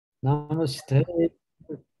Namaste.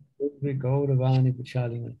 Gauravani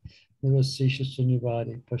Pachalina. Nirvasisha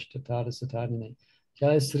Sunivadi. Pashtatara Satanine.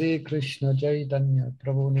 Jai Sri Krishna Chaitanya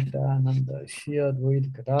Prabhu Nityananda Shri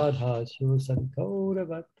Advaita Gadadhar Shivasari Gaura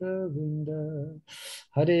Bhaktivinoda.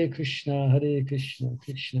 Hare Krishna Krishna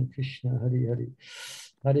Krishna Hare Hare.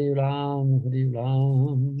 Hare Ram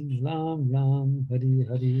Ram Ram Hare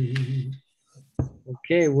Hare.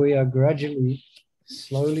 Okay, we are gradually,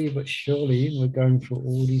 slowly but surely, we're going through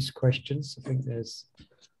all these questions. I think there's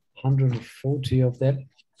 140 of them.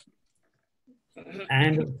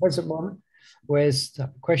 And at the present moment, whereas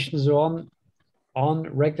the questions are on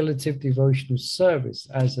regulative devotional service,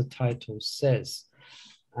 as the title says.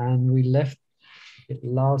 And we left it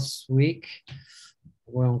last week.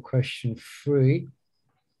 We're on question 3.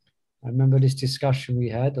 I remember this discussion we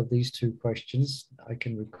had of these 2 questions. I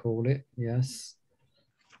can recall it, yes.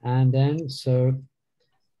 And then, so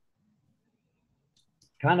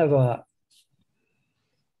kind of a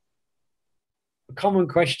common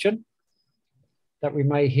question that we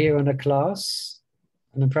may hear in a class,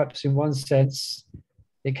 and then perhaps in one sense,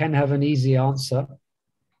 it can have an easy answer,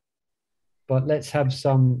 but let's have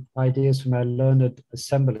some ideas from our learned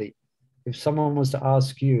assembly. If someone was to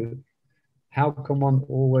ask you, how can one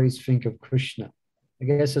always think of Krishna? I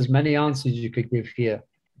guess there's many answers you could give here.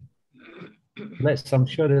 I'm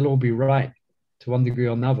sure they'll all be right to one degree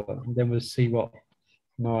or another, and then we'll see what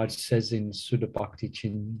Maharaj says in Sudha Bhakti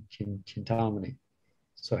Chintamani.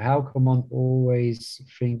 So how can one always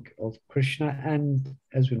think of Krishna and,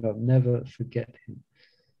 as we know, never forget him?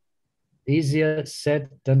 Easier said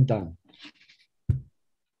than done.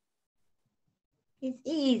 It's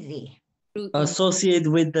easy. Associate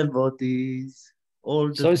with devotees all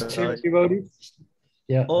the time. Devotees?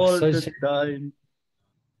 Yeah. All the time.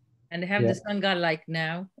 And have the Sangha like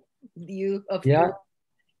now. You of course.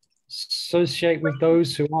 Associate with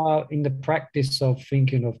those who are in the practice of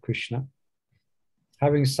thinking of Krishna.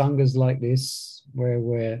 Having sanghas like this, where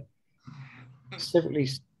we're specifically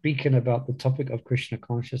speaking about the topic of Krishna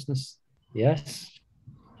consciousness. Yes.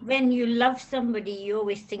 When you love somebody, you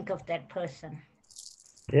always think of that person.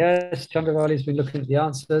 Yes, Chandravali's been looking at the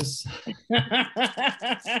answers.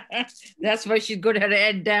 That's why she got her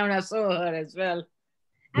head down. I saw her as well.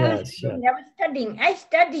 I was studying. I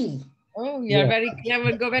study. Oh, you're very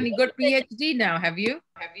clever. Got any good PhD now, have you?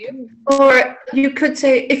 Or you could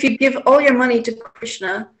say, if you give all your money to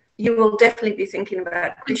Krishna, you will definitely be thinking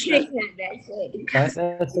about Krishna.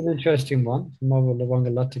 That's an interesting one from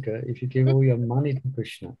Lavanga. If you give all your money to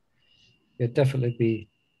Krishna, you'll definitely be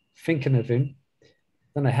thinking of him. I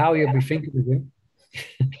don't know how you'll be thinking of him.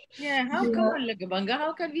 Yeah, how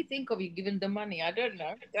can we think of you giving the money? I don't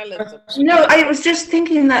know. Tell us. No, I was just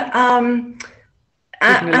thinking that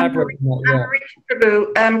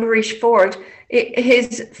Ambarish Ford,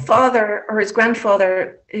 his father or his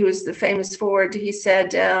grandfather, who was the famous Ford, he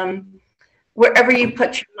said, wherever you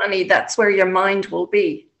put your money, that's where your mind will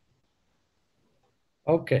be.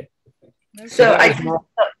 Okay. So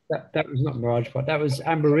that was not Miraj, but that was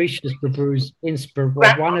Ambarish Prabhu's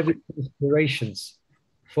one of his inspirations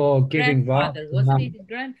for giving grandfather. Wasn't he his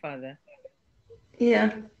grandfather?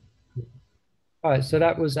 Yeah. All right, so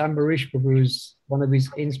that was Ambarish Prabhu's one of his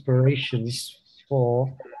inspirations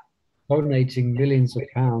for donating millions of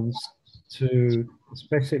pounds to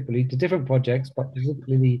specifically to different projects, but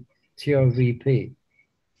particularly TOVP.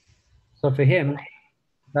 So for him,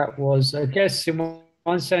 that was, I guess, in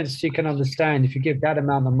one sense, you can understand if you give that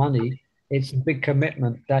amount of money, it's a big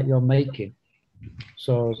commitment that you're making.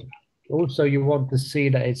 So also you want to see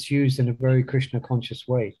that it's used in a very Krishna conscious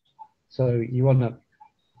way. So you want to,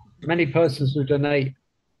 many persons who donate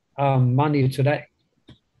money to that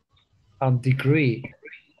degree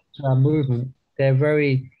to our movement, they're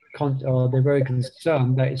very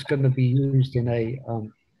concerned that it's going to be used in a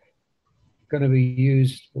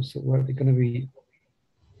what's the word? They're going to be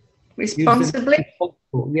responsibly.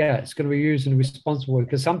 Yeah, it's going to be used in a responsible way,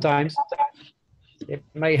 because sometimes it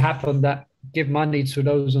may happen that give money to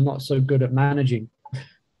those who are not so good at managing.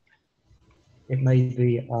 It may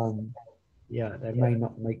be, they may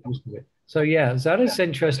not make use of it. So yeah, that is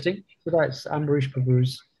interesting. So that's Ambarish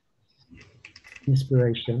Prabhu's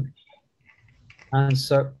inspiration. And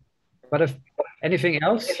so, but if anything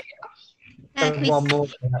else, one more.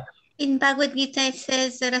 In Bhagavad Gita, it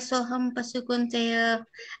says, Rasoham Pasukuntaya,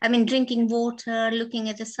 drinking water, looking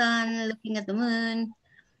at the sun, looking at the moon,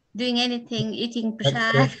 doing anything, eating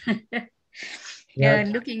prasad,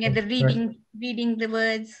 looking at the reading the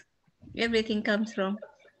words, everything comes from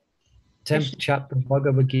 10th chapter of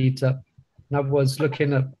Bhagavad Gita. In other words,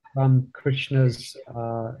 looking at Krishna's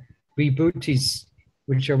vibhutis,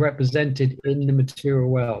 which are represented in the material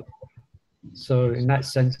world. So in that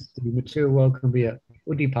sense, the material world can be a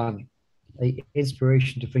udipan, an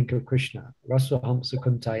inspiration to think of Krishna. Rasohamsa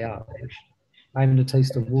kuntaya. I am the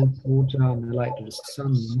taste of water, I'm the light of the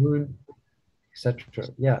sun, the moon, etc.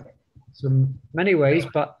 Yeah, so many ways,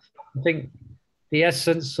 but I think the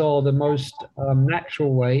essence or the most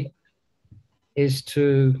natural way is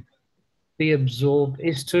to be absorbed,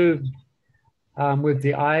 is to, with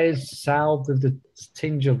the eyes salved with the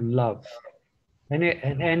tinge of love.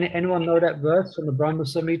 Anyone know that verse from the Brahma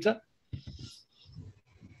Samhita?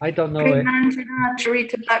 I don't know it.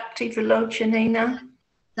 Charita Bhaktivinoda.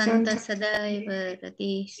 Santa Sadaiva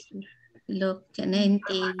Rati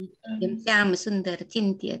Lokchananti Yam Sundar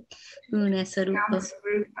Chintyat Guna Sarupa.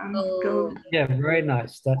 Oh. Yeah, very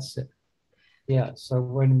nice. That's it. Yeah, so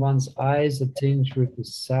when one's eyes are tinged with the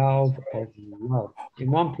salve of love.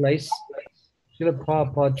 In one place, Srila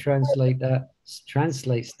Prabhupada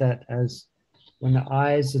translates that as when the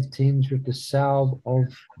eyes are tinged with the salve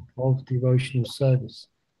of devotional service.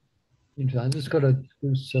 I just got to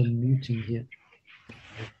do some muting here.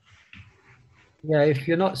 Yeah, if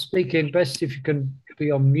you're not speaking, best if you can be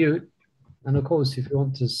on mute. And of course, if you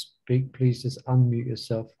want to speak, please just unmute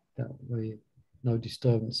yourself. That way, no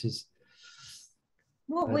disturbances.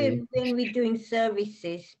 When we're doing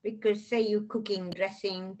services, because say you're cooking,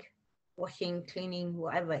 dressing, washing, cleaning,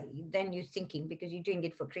 whatever, then you're thinking because you're doing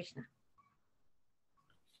it for Krishna.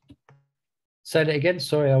 Say that again.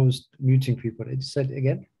 Sorry, I was muting people. Say it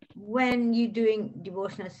again. When you're doing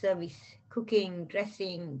devotional service, cooking,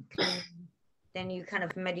 dressing, cleaning, then you kind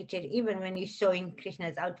of meditate. Even when you're sewing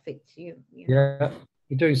Krishna's outfits, you know. Yeah,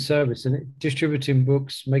 you're doing service and distributing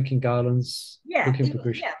books, making garlands, cooking for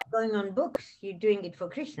Krishna. Yeah, going on books, you're doing it for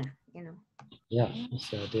Krishna, you know. Yeah, that's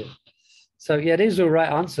the idea. So yeah, these are the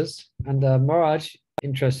right answers. And Maharaj,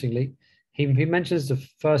 interestingly, he mentions the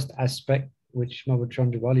first aspect, which Mother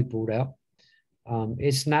Chandravali brought out.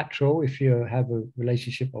 It's natural if you have a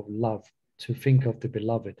relationship of love to think of the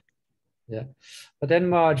beloved. Yeah, but then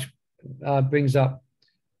Maharaj brings up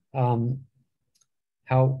how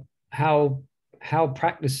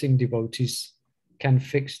practicing devotees can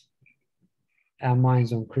fix our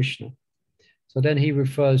minds on Krishna. So then he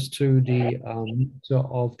refers to the nectar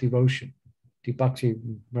of devotion, the Bhakti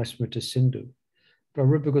Rasmrita Sindhu. But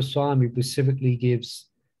Rupa Goswami specifically gives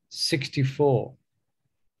 64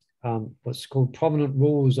 what's called prominent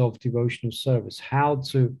rules of devotional service, how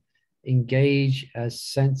to engage as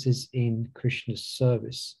senses in Krishna's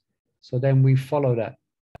service. So then we follow that,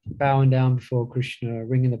 bowing down before Krishna,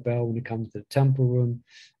 ringing the bell when you come to the temple room,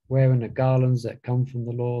 wearing the garlands that come from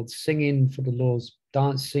the Lord, singing for the Lord's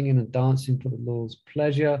singing and dancing for the Lord's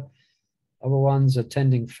pleasure. Other ones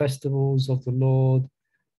attending festivals of the Lord,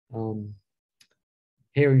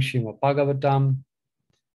 hearing Srimad Bhagavatam.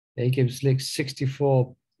 He gives like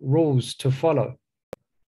 64 rules to follow.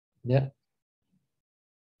 Yeah.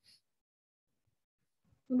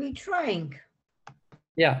 We're trying.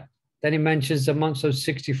 Yeah. Then he mentions amongst those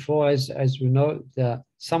 64, as we know, that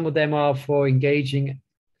some of them are for engaging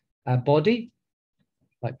our body,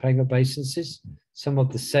 like paying obeisances, some of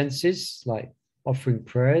the senses, like offering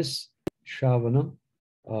prayers, shravanam,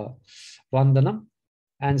 vandanam,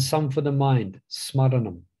 and some for the mind,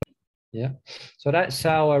 smaranam. Yeah. So that's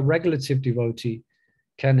how a regulative devotee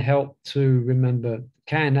can help to remember,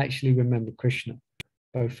 can actually remember Krishna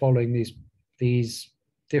by following these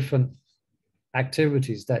different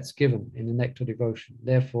activities that's given in the nectar devotion.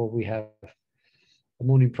 Therefore, we have a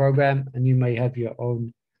morning program, and you may have your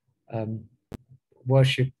own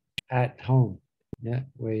worship at home, yeah,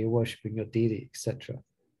 where you're worshiping your deity, etc.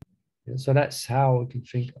 Yeah, so that's how we can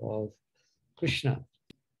think of Krishna.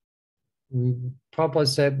 Prabhupada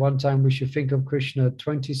said one time we should think of Krishna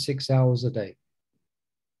 26 hours a day.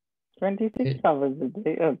 26 hours a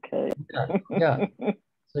day, okay. Yeah.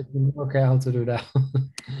 So you can work out how to do that.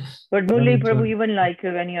 But Murli Prabhu, even like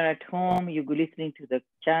when you're at home, you're listening to the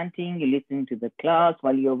chanting, you're listening to the class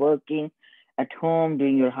while you're working at home,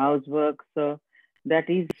 doing your housework. So that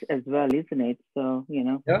is as well, isn't it? So, you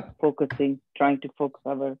know, focusing, trying to focus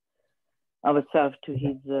ourselves to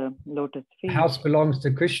his lotus feet. The house belongs to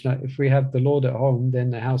Krishna. If we have the Lord at home, then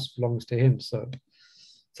the house belongs to him. So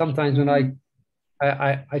sometimes when I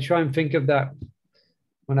try and think of that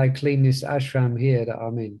when I clean this ashram here that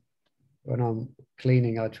I'm in, when I'm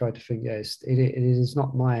cleaning, I try to think, yes, it is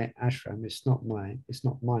not my ashram. It's not mine. It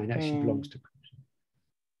actually belongs to Krishna.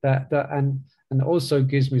 That and also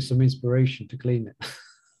gives me some inspiration to clean it.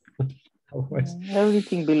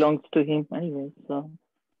 Everything belongs to him anyway. So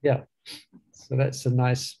yeah, so that's a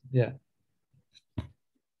nice So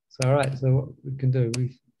all right. So what we can do,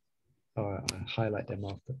 I highlight them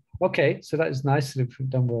after. Okay, so that is nice. If we've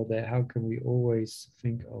done well there, how can we always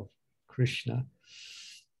think of Krishna?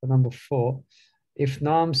 For number 4, if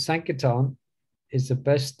nama-sankirtana is the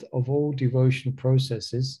best of all devotional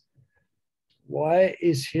processes, why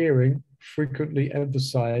is hearing frequently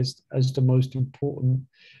emphasized as the most important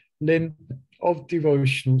limb of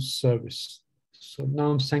devotional service? So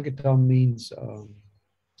nama-sankirtana means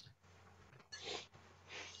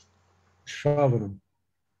Shravanam.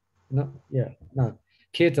 No,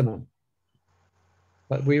 Kirtanam.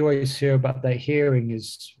 But we always hear about that hearing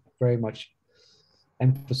is very much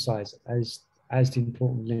emphasized as the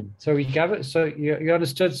important limb. So we gather, so you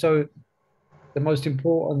understood, so the most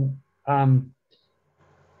important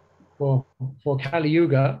for Kali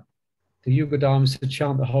Yuga, the Yuga Dharma is to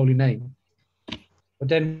chant the holy name. But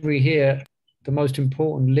then we hear the most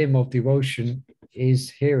important limb of devotion is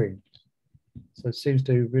hearing. So it seems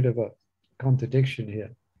to be a bit of a contradiction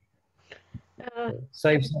here.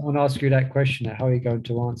 Say if someone asks you that question, how are you going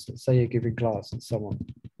to answer? Say you're giving class and someone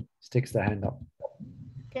sticks their hand up.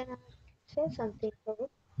 Can I say something, Prabhu?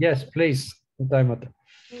 Yes, please.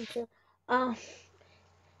 Thank you.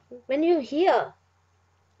 When you hear,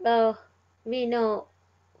 we know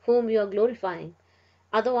whom you are glorifying.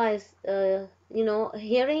 Otherwise,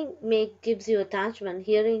 hearing gives you attachment.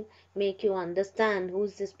 Hearing make you understand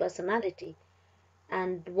who's this personality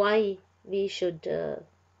and why we should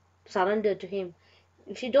surrender to him.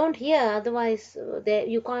 If you don't hear, otherwise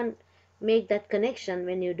you can't make that connection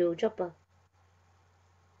when you do japa.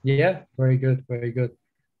 Yeah, very good, very good.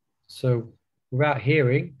 So without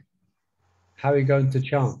hearing, how are you going to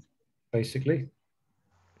chant, basically?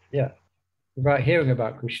 Yeah, without hearing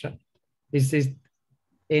about Krishna. Is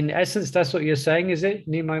in essence, that's what you're saying, is it,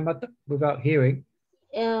 Nimai Mata? Without hearing?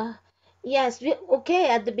 Yes, okay,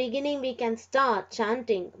 at the beginning we can start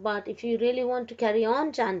chanting, but if you really want to carry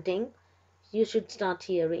on chanting, you should start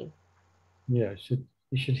hearing. Yeah,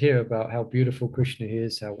 you should hear about how beautiful Krishna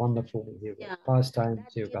is, how wonderful, hear about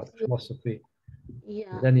pastimes, hear about philosophy.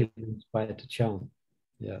 Yeah. Then you'll be inspired to chant.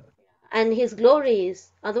 Yeah. And his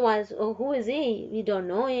glories. Otherwise, oh, who is he? We don't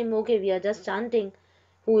know him. Okay, we are just chanting.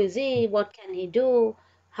 Who is he? What can he do?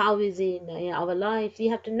 How is he in our life? We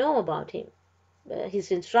have to know about him,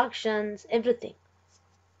 his instructions, everything.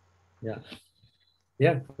 Yeah.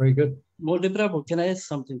 Yeah, very good. Molde Prabhu, can I ask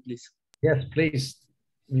something, please? Yes, please.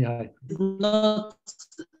 Yeah.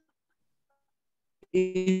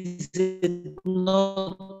 Is it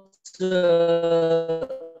not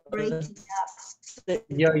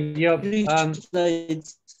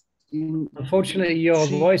unfortunately, your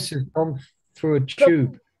voice has gone through a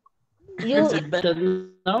tube. Is it better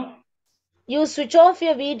now? You switch off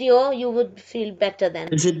your video, you would feel better then.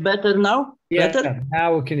 Is it better now? Yeah, better?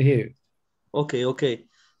 Now we can hear you. Okay.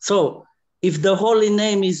 So, if the holy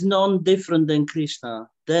name is non-different than Krishna,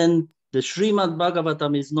 then the Srimad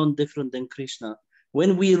Bhagavatam is non-different than Krishna.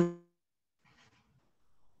 When we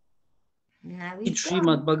read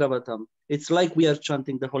Srimad Bhagavatam, it's like we are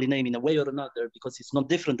chanting the holy name in a way or another because it's not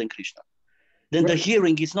different than Krishna. Then the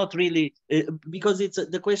hearing is not really, because it's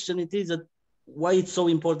the question it is why it's so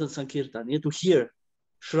important Sankirtan, to hear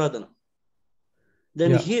Shradana.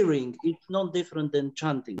 Then hearing is not different than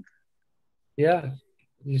chanting. Yeah,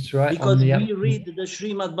 it's right. Because we read the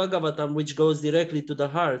Srimad Bhagavatam, which goes directly to the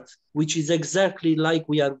heart, which is exactly like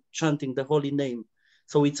we are chanting the holy name.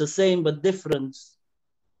 So it's the same but different.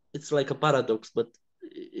 It's like a paradox, but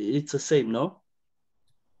it's the same, no?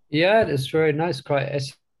 Yeah, it's very nice, quite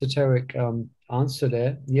esoteric answer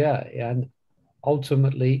there. Yeah, and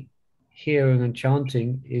ultimately, hearing and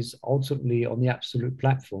chanting is ultimately on the absolute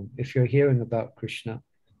platform. If you're hearing about Krishna,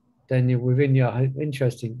 then you're within your,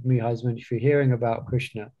 interesting, Mihai, if you're hearing about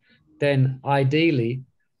Krishna, then ideally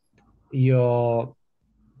you're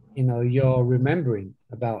remembering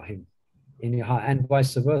about him in your heart, and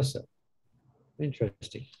vice versa.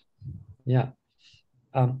 Interesting. Yeah.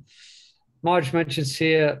 Marge mentions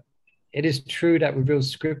here, it is true that revealed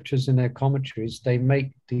scriptures in their commentaries, they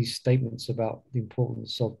make these statements about the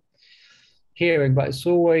importance of hearing, but it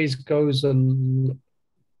always goes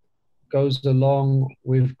along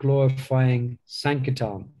with glorifying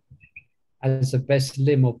Sankirtan as the best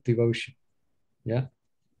limb of devotion. Yeah.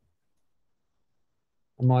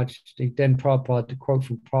 Then Prabhupada, the quote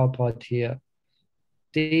from Prabhupada here,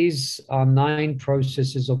 these are 9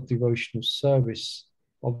 processes of devotional service,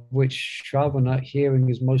 of which Shravana, hearing,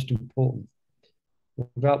 is most important.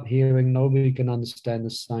 Without hearing, nobody can understand the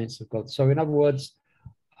science of God. So in other words,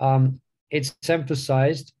 it's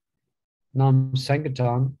emphasized,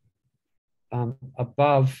 nama-sankirtana,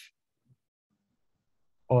 above,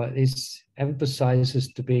 or is emphasized as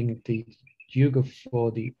to being the yuga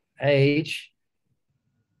for the age,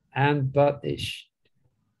 and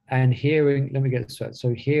hearing. Let me get this right.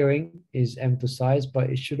 So hearing is emphasized, but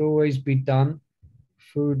it should always be done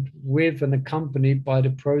with and accompanied by the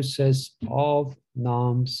process of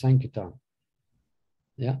nama-sankirtana.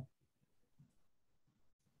 Yeah.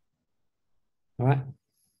 All right.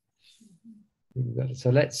 So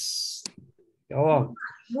let's go on.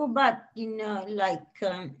 What about, like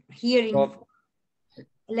hearing,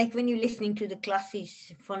 like when you're listening to the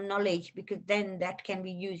classes for knowledge, because then that can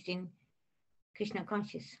be used in Krishna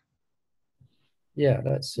conscious. Yeah,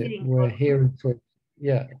 that's it. Hearing We're for- hearing for,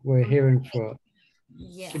 yeah, we're hearing for,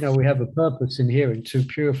 Yeah. we have a purpose in hearing to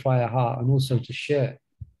purify our heart and also to share.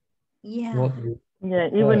 Yeah. What Yeah,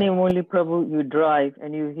 even if only Prabhu, you drive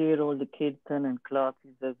and you hear all the kirtan and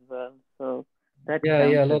classes as well. So that yeah,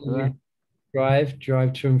 a counts lot as of well. you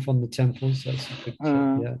drive to and from the temples. That's a good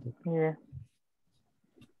tip. Yeah.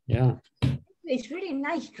 Yeah. It's really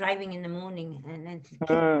nice driving in the morning, and then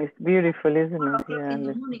It's beautiful, isn't it? Yeah. in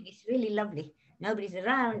the morning, it's really lovely. Nobody's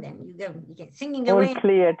around, and you get singing All away.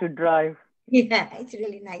 clear to drive. Yeah, it's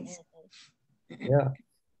really nice. Yeah.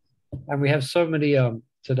 And we have so many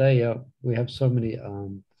today we have so many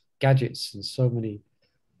gadgets and so many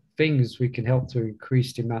things we can help to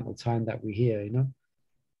increase the amount of time that we hear,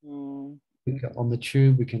 on the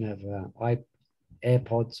tube we can have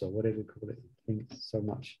AirPods or whatever you call it. Thanks so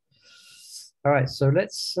much. All right, so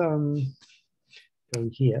let's go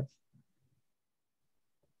here.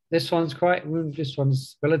 This one's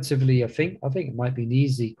relatively, I think it might be an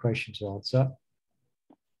easy question to answer.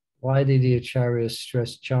 Why did the acaryas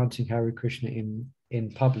stress chanting Hare Krishna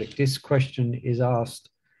in public? This question is asked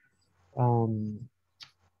to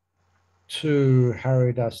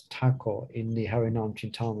Haridas Thakur in the Harinam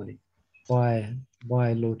Chintamani. Why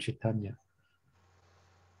Lord Chaitanya?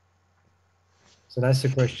 So that's the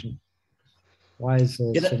question. Why is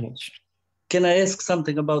there so much? Can I ask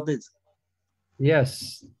something about this?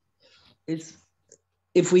 Yes.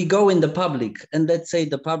 If we go in the public, and let's say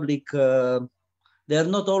the public, they're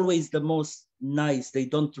not always the most nice. They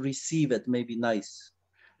don't receive it maybe nice.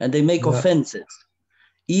 And they make offenses.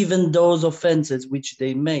 Even those offenses which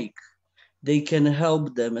they make, they can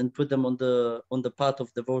help them and put them on the path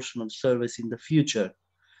of devotional service in the future.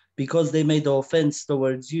 Because they made the offense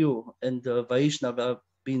towards you, and the Vaishnava have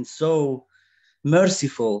been so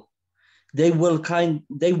merciful, they will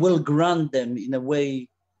grant them in a way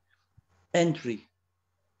entry,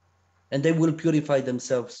 and they will purify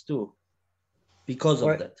themselves too because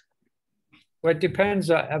of that. Well, it depends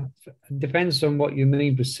on what you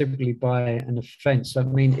mean specifically by an offense. I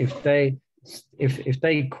mean, if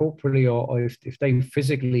they corporally or if they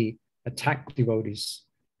physically attack devotees,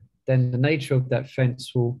 then the nature of that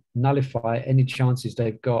offense will nullify any chances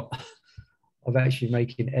they've got of actually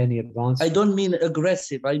making any advance. I don't mean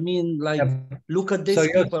aggressive. I mean look at these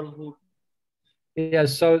people who. Yeah,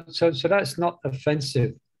 so that's not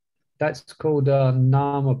offensive. That's called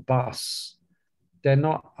nama-bas. They're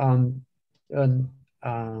not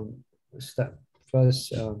what's that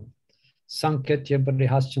first Sanketyam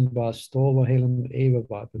Parihasyam Stova Helam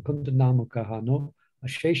Eva Vikunda Nama Kahano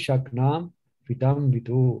Asheshak Nam Vidam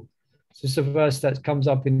Vidu. So this is a verse that comes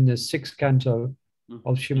up in the 6th canto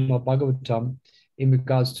of Srimad Bhagavatam in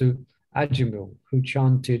regards to Ajamil, who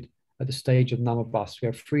chanted at the stage of Nama-bas. We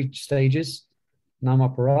have 3 stages: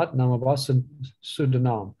 Nama-parat, Nama-bas, and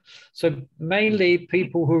Sudanam. So mainly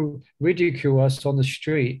people who ridicule us on the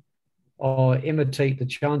street or imitate the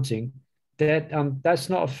chanting, that's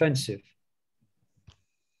not offensive.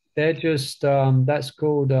 They're just, that's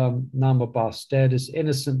called nama-bas. They're just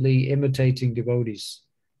innocently imitating devotees.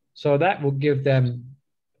 So that will give them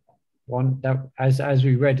as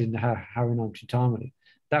we read in the Harinam Chintamani,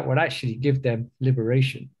 that would actually give them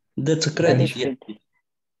liberation. That's a credit.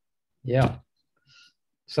 Yeah.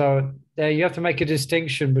 So there you have to make a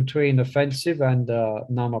distinction between offensive and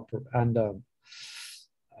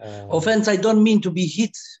offense. I don't mean to be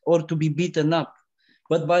hit or to be beaten up,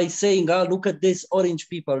 but by saying, look at these orange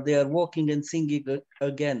people, they are walking and singing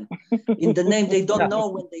again. In the name, they don't know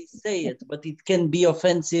when they say it, but it can be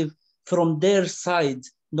offensive from their side,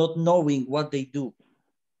 not knowing what they do.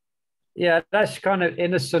 Yeah, that's kind of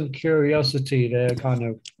innocent curiosity. They're kind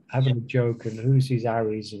of having a joke and who's these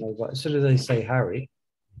Harrys and all that. As soon as they say Harry,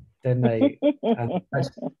 then they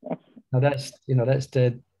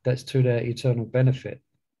that's to their eternal benefit.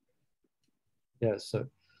 Yeah. So,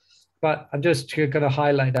 but I'm just going to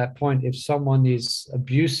highlight that point. If someone is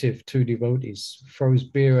abusive to devotees, throws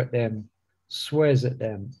beer at them, swears at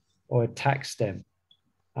them, or attacks them,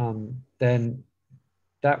 then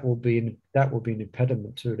that will be an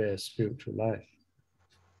impediment to their spiritual life.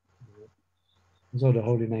 So the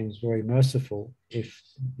holy name is very merciful. If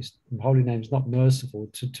the holy name is not merciful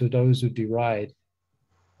to those who deride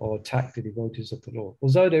or attack the devotees of the Lord.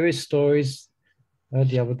 Although there is stories, I heard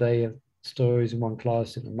the other day stories in one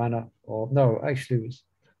class in a manner, or no, actually it was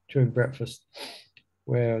during breakfast,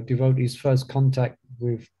 where devotees' first contact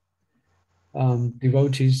with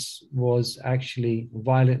devotees was actually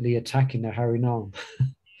violently attacking the Harinam,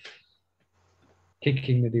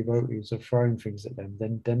 kicking the devotees or throwing things at them.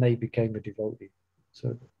 Then they became a devotee.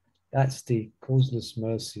 So that's the causeless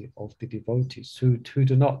mercy of the devotees who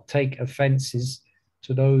do not take offenses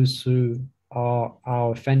to those who are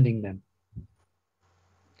offending them.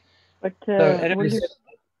 But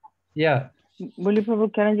yeah. Muli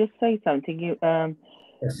Prabhu, can I just say something?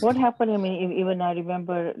 Yes. What happened? I mean, even I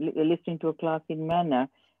remember listening to a class in Manna,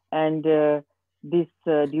 and this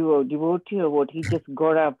devotee or what, he just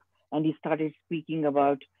got up and he started speaking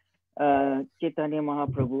about Chaitanya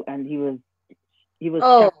Mahaprabhu, and he was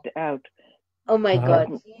chucked out. Oh my God!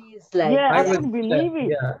 He's like, yeah, I couldn't believe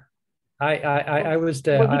it. Yeah, I was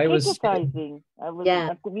there. Was he I was criticizing?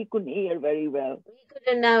 We couldn't hear very well. We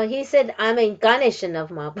couldn't know. He said, "I'm an incarnation of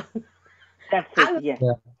Mahaprabhu." That's it. Yeah.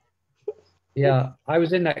 Yeah, I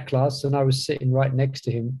was in that class and I was sitting right next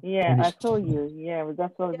to him. Yeah, I saw you. Yeah,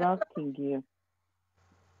 that's what I was asking you.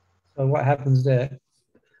 So what happens there?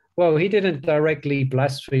 Well, he didn't directly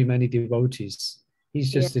blaspheme any devotees.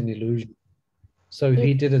 He's just an illusion. So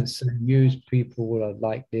he didn't say, use people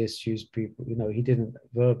like this, use people, you know, he didn't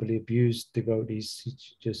verbally abuse devotees. He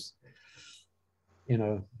just, you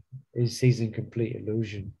know, he's in complete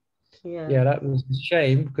illusion. Yeah, that was a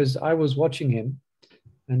shame because I was watching him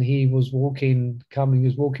and he was walking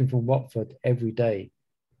from Watford every day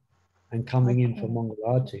and coming in for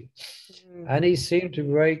Mangalati. And he seemed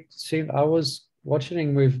I was watching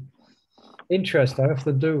him with interest. I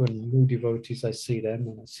often do when new devotees, I see them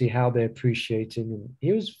and I see how they're appreciating. And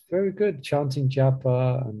he was very good, chanting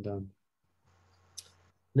japa and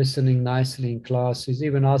listening nicely in classes,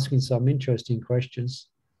 even asking some interesting questions.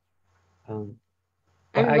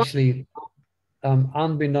 But actually,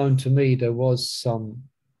 unbeknown to me, there was some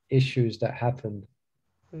issues that happened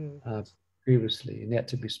previously and yet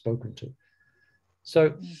to be spoken to.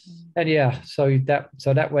 So, and yeah, so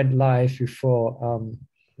that went live before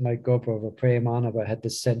my Gopava Premanava had the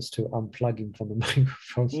sense to unplug him from the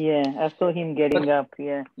microphone. Yeah, I saw him getting up.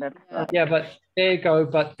 Yeah, that's yeah, but there you go.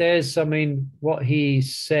 But there's, I mean, what he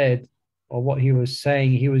said or what he was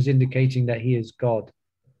saying, he was indicating that he is God.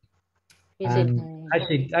 And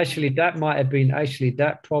actually, that might have been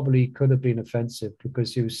that probably could have been offensive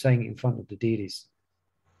because he was saying it in front of the deities.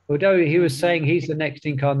 Although he was saying he's the next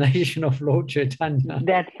incarnation of Lord Chaitanya.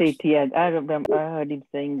 That's it. Yeah, I remember. I heard him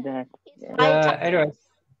saying that.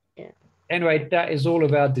 Anyway, that is all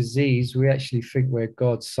of our disease. We actually think we're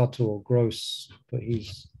God, subtle or gross, but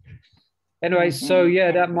he's. Anyway, so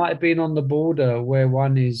yeah, that might have been on the border where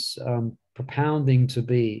one is propounding to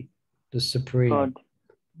be the supreme. God.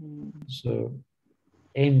 So,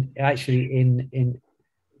 in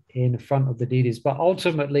front of the deities, but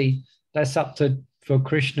ultimately that's up for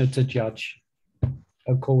Krishna to judge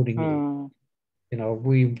accordingly. You know,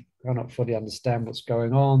 we cannot fully understand what's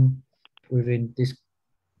going on within this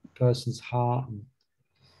person's heart.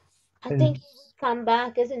 I think he will come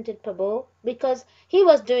back, isn't it, Prabhu? Because he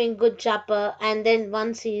was doing good japa, and then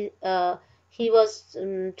once he was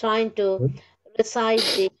trying to recite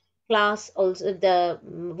the class, also the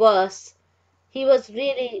verse, he was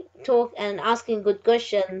really asking good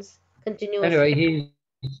questions continuously. Anyway,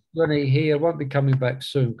 he won't be coming back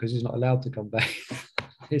soon because he's not allowed to come back.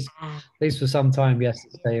 At least for some time, he has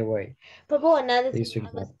to stay away. Prabhu, another thing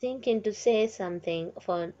I was thinking to say something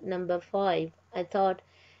for number 5. I thought.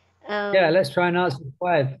 Yeah, let's try and answer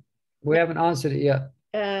 5. We haven't answered it yet.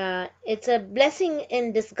 It's a blessing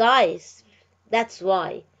in disguise. That's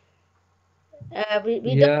why.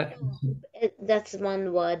 We don't know. That's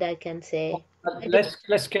one word I can say.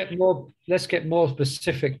 Let's get more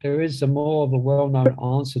specific. There is more of a well-known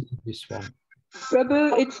answer to this one.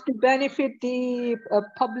 Prabhu, it's to benefit the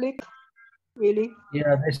public, really.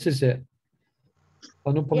 Yeah, this is it.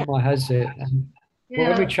 Anupama has it. And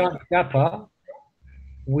when we chant japa,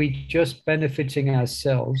 we just benefiting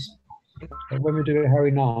ourselves. But when we do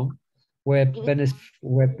Harinam, we're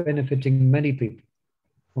benefiting many people.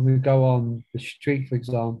 When we go on the street, for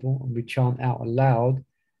example, and we chant out aloud,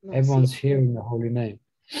 everyone's hearing the holy name.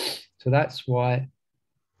 So that's why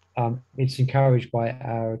it's encouraged by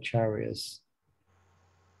our acaryas.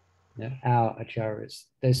 Yeah, our acaryas.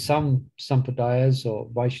 There's some Sampradayas or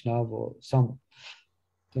Vaishnava or some,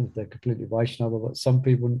 I don't know if they're completely Vaishnava, but some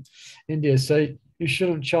people in India say You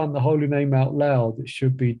shouldn't chant the holy name out loud. It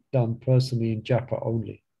should be done personally in japa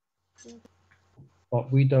only.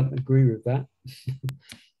 But we don't agree with that.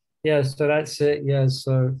 Yeah, so that's it. Yeah,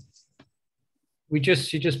 so you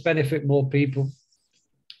just benefit more people.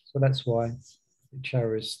 So that's why the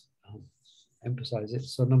acaryas emphasize it.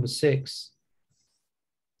 So number 6,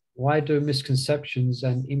 why do misconceptions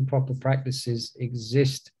and improper practices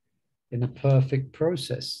exist in a perfect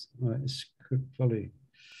process? Well, this could probably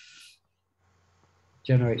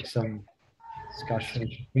generate some discussion.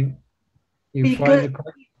 I think. You find the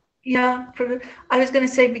question? Yeah, I was going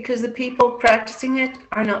to say because the people practicing it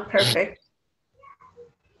are not perfect.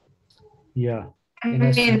 Yeah. I mean,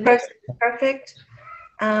 the process is perfect,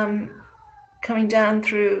 coming down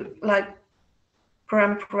through like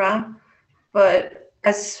parampara, but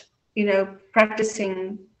as you know,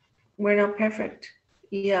 practicing, we're not perfect.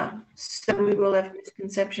 Yeah, so we will have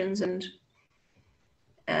misconceptions and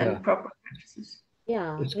proper practices.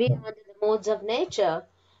 Yeah, we are under the modes of nature,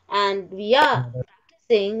 and we are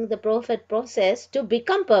practicing the perfect process to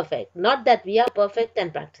become perfect. Not that we are perfect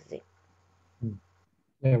and practicing.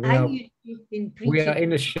 Yeah, we are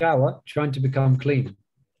in the shower trying to become clean.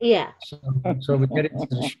 Yeah. So we get into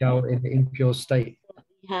the shower in the impure state.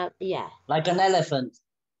 Yeah. Like an elephant.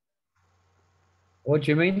 What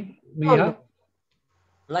do you mean, No, Miha? no.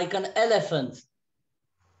 Like an elephant.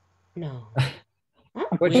 No.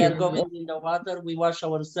 We are going in the water, we wash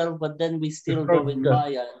ourselves, but then we still go in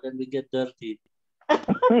Maya and then we get dirty.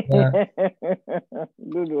 Good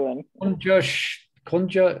one.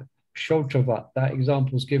 Kunja Shotavat, that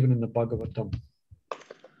example is given in the Bhagavatam.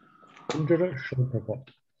 Kunja Shotavat.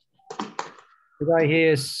 Did I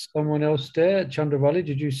hear someone else there? Chandravali,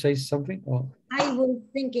 did you say something? Or? I was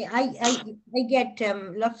thinking, I get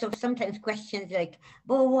lots of sometimes questions like,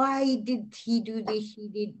 but why did he do this? He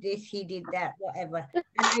did this, he did that, whatever.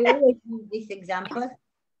 And I always use this example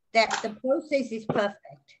that the process is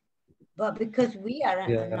perfect, but because we are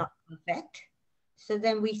not perfect, so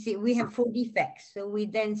then we see we have 4 defects. So we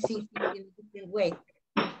then see things in a different way.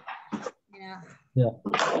 Yeah.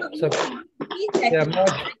 So,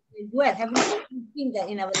 well, haven't you seen that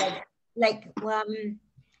in our life? Like before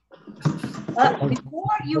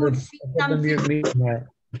you would see something, you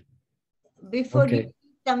see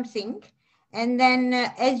something, and then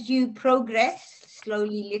as you progress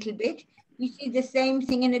slowly, little bit, you see the same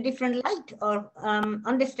thing in a different light, or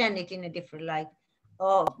understand it in a different light,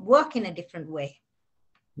 or work in a different way.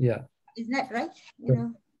 Yeah. Isn't that right?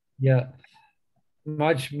 Yeah.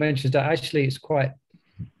 Maj mentions that actually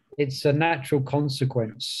it's a natural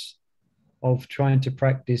consequence of trying to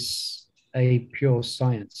practice a pure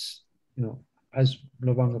science. As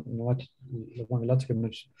Lavanga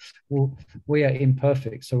mentioned, we are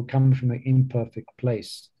imperfect, so we're coming from an imperfect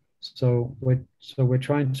place. So we're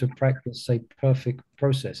trying to practice a perfect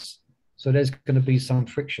process. So there's going to be some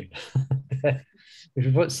friction. If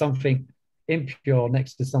you put something impure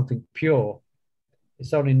next to something pure,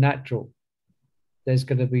 it's only natural. There's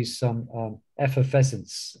going to be some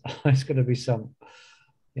effervescence. There's going to be some,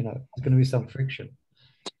 there's going to be some friction.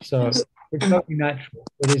 So it's not natural.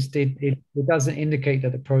 It doesn't indicate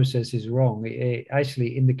that the process is wrong. It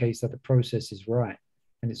actually indicates that the process is right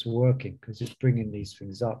and it's working because it's bringing these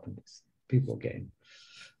things up and people are getting.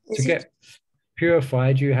 To get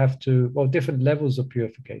purified, you have to, different levels of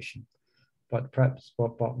purification, but perhaps,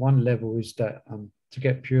 but one level is that to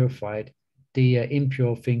get purified, the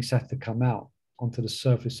impure things have to come out onto the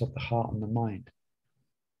surface of the heart and the mind,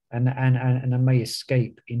 and they may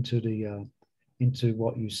escape into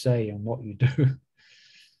what you say and what you do.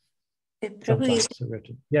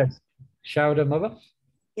 Yes, Shauda, mother.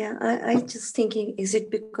 Yeah, I just thinking, is it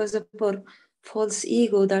because of our false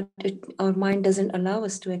ego that our mind doesn't allow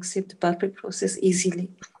us to accept the perfect process easily?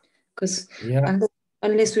 Because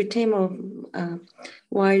unless we tame our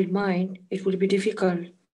wild mind, it will be difficult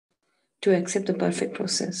to accept the perfect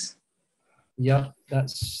process. Yeah,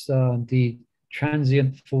 that's the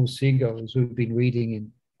transient false ego, as we've been reading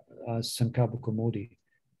in Sankarbhaka Modi.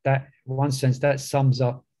 That, in one sense, that sums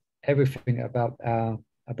up everything about our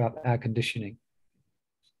conditioning.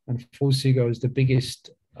 And false ego is the biggest.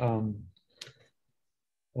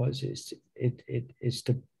 It's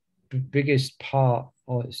the biggest part,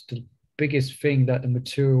 or it's the biggest thing that the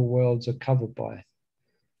material worlds are covered by.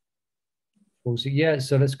 False ego. Yeah,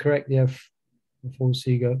 so that's correct. Yeah, false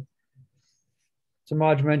ego.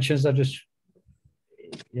 Samaj mentions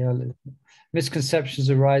misconceptions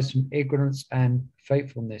arise from ignorance and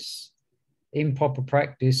faithfulness, improper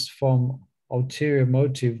practice from ulterior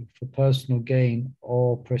motive for personal gain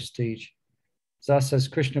or prestige. Thus, as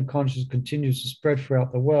Krishna consciousness continues to spread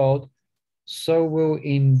throughout the world, so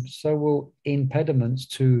will impediments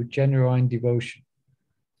to genuine devotion.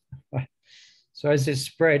 So as it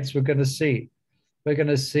spreads, we're going to see.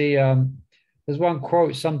 There's one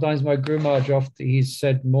quote. Sometimes my Guru Maharaj, often he's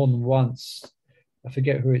said more than once. I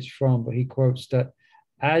forget who it's from, but he quotes that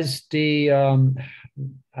as the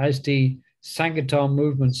Sankirtan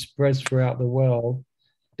movement spreads throughout the world,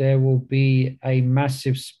 there will be a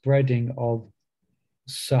massive spreading of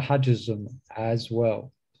Sahajism as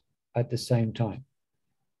well at the same time.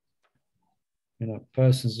 You know,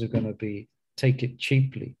 persons are going to take it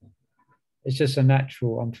cheaply. It's just a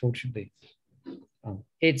natural, unfortunately.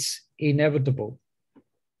 It's inevitable.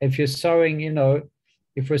 If you're sowing, you know,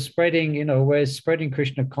 if we're spreading, you know, we're spreading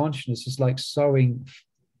Krishna consciousness, it's like sowing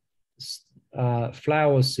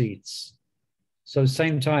flower seeds. So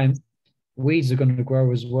same time, weeds are going to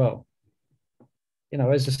grow as well. You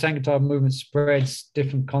know, as the Sankirtan movement spreads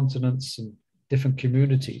different continents and different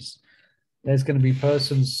communities, there's going to be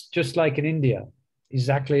persons, just like in India,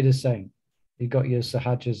 exactly the same. You got your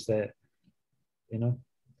Sahajas there, you know.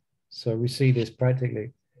 So we see this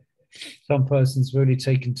practically. Some persons really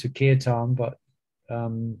taken to kirtan, but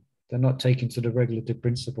they're not taken to the regulative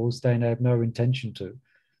principles. They have no intention to.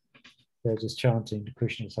 They're just chanting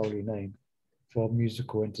Krishna's holy name for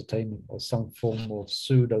musical entertainment or some form of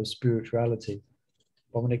pseudo spirituality.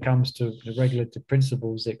 But when it comes to the regulative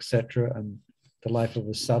principles, etc., and the life of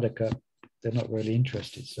a sadhaka, they're not really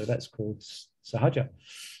interested. So that's called sahaja.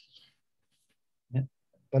 Yeah.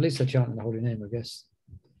 But at least they're chanting the holy name, I guess.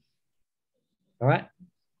 All right?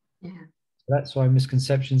 Yeah. So that's why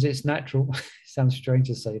misconceptions, it's natural. It sounds strange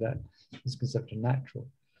to say that. Misconception, natural.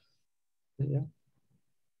 But yeah,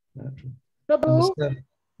 natural. Prabhu,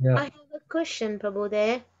 Yeah. I have a question, Prabhu,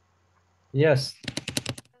 there. Yes.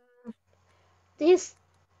 This,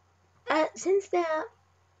 since they are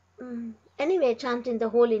anyway chanting the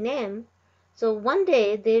holy name, so one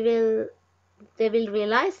day they will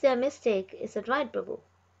realize their mistake. Is that right, Prabhu?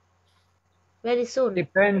 Very soon.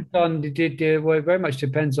 Depends on well, it very much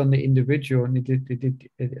depends on the individual, and it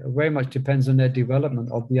very much depends on their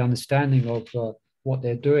development of the understanding of what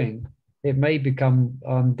they're doing. It may become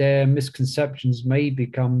their misconceptions may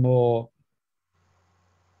become more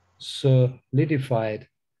solidified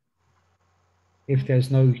if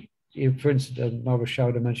there's no, if, for instance, Nava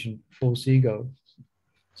Shauda mentioned false ego.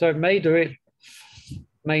 So it may do it,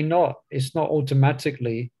 may not. It's not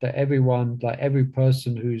automatically that everyone, like every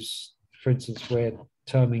person who's, for instance, we're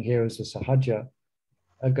terming here as a sahaja,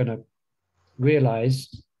 are going to realize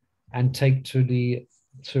and take to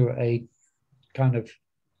a kind of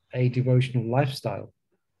a devotional lifestyle.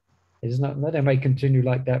 It's not, they may continue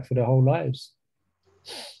like that for their whole lives.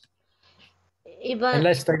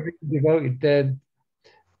 Unless they really devoted,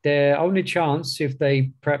 their only chance, if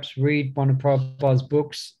they perhaps read one of Prabhupada's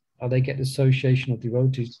books, or they get the association of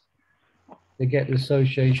devotees, they get the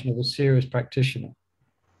association of a serious practitioner,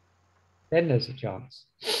 then there's a chance.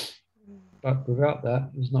 But without that,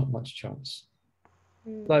 there's not much chance.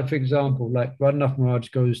 Like, for example, like Radhanath Maharaj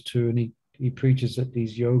goes to and he preaches at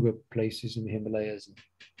these yoga places in the Himalayas, and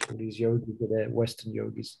all these yogis are there, Western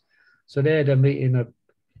yogis. So there they're meeting a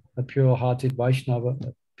pure-hearted Vaishnava,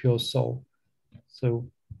 a pure soul. So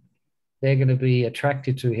they're going to be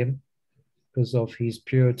attracted to him because of his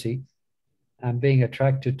purity. And being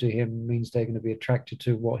attracted to him means they're going to be attracted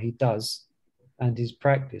to what he does and his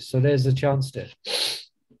practice. So there's a chance there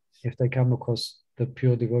if they come across the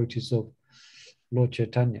pure devotees of Lord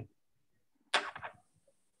Chaitanya.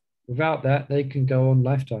 Without that, they can go on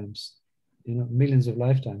lifetimes, you know, millions of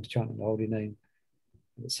lifetimes chanting the holy name,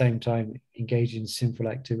 at the same time engage in sinful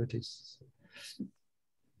activities.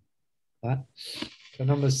 Right? So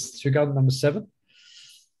should we go to number 7?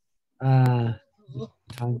 Time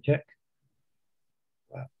check.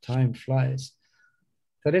 Wow, time flies.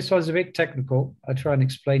 So this one's a bit technical. I try and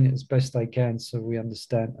explain it as best I can so we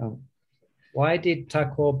understand. Why did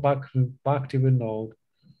Thakura Bhaktivinoda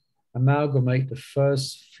amalgamate the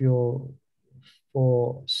first 4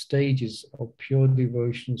 stages of pure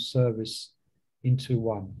devotional service into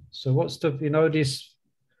one? So what's the, you know, this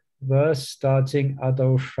verse starting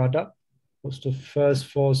Ado Shraddha? What's the first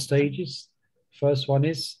 4 stages? First one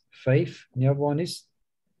is faith, and the other one is?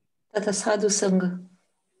 Tata Sadhu Sangha.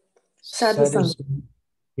 Sadhu Sangha.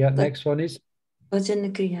 Yeah, next one is?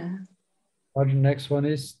 Bhajan Kriya. Next one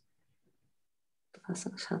is?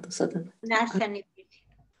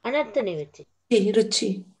 Anartha-nivritti.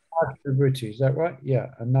 Ruchi. Anartha-nivritti, is that right? Yeah,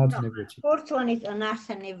 Anartha-nivritti. No, 4th one is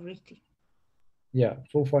Anartha-nivritti. Yeah,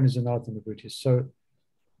 4th one is Anartha-nivritti.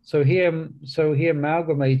 So he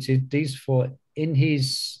amalgamated these 4 in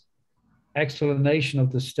his explanation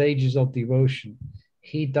of the stages of devotion.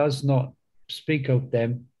 He does not speak of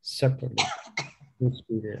them separately.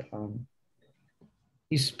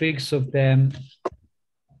 He speaks of them.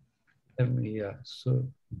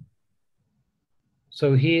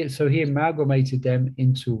 So he amalgamated them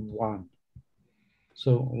into one.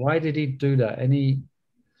 So why did he do that? We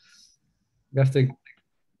have to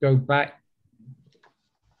go back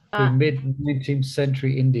to mid-19th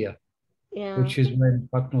century India, which is when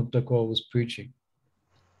Bhaktivinoda Thakur was preaching.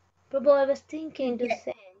 Prabhu, I was thinking to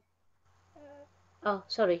say. Oh,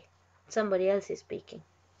 sorry, somebody else is speaking.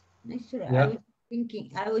 I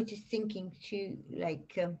was just thinking to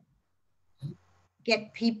like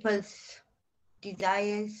get people's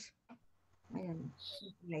desires. I don't know,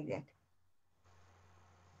 something like that.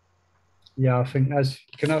 Yeah, I think that's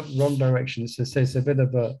wrong direction. It's a bit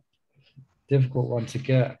of a difficult one to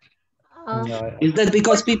get. Is that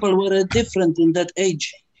because people were different in that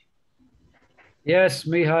age? Yes,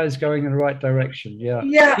 Miha is going in the right direction.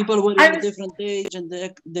 Yeah. People were in a different age and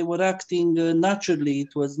they were acting naturally.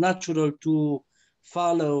 It was natural to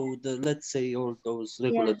follow let's say, all those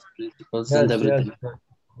regular principles and everything.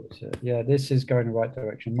 Yeah, this is going in the right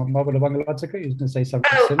direction. Mabula Bangalatsaka, you was going to say something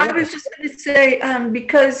similar? I was just going to say,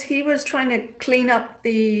 because he was trying to clean up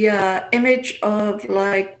the image of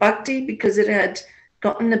like bhakti because it had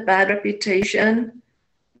gotten a bad reputation.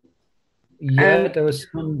 Yeah, there were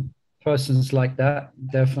some persons like that,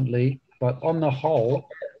 definitely. But on the whole,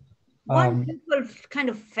 weren't people kind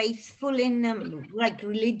of faithful in like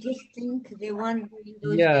religious things? They weren't doing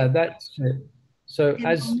those things. That's it. So they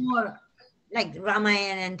as more like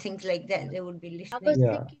Ramayana and things like that, they would be listening. I was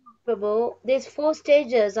thinking, Prabhu, these 4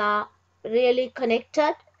 stages are really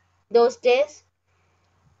connected those days,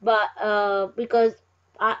 but because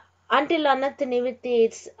until Anattanivritti,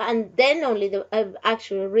 it's and then only the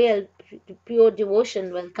actual real pure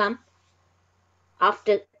devotion will come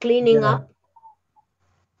after cleaning up.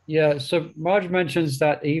 Yeah, so Marge mentions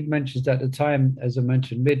that Eve mentions that at the time, as I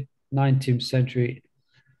mentioned, mid-19th century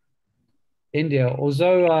India,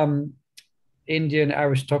 although Indian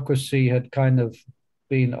aristocracy had kind of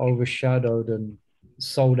been overshadowed and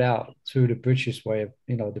sold out through the British way of,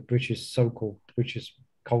 the British so-called British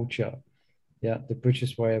culture, the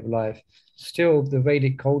British way of life. Still, the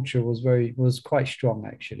Vedic culture was quite strong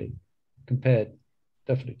actually, compared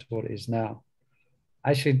definitely to what it is now.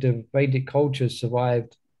 Actually, the Vedic culture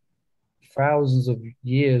survived thousands of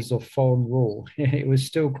years of foreign rule. It was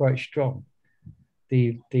still quite strong.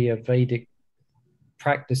 The Vedic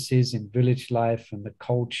practices in village life and the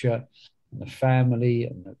culture and the family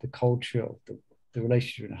and the culture of the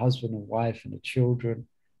relationship between husband and wife and the children,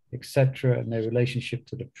 etc., and their relationship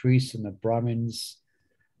to the priests and the Brahmins.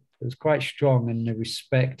 It was quite strong, and the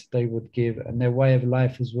respect they would give and their way of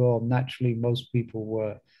life as well. Naturally, most people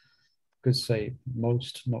were, could say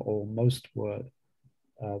most, not all, most were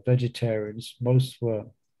vegetarians. Most were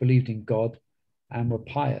believed in God and were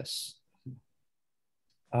pious.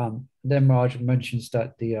 Then Raj mentions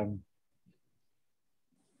that the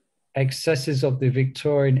excesses of the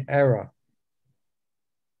Victorian era,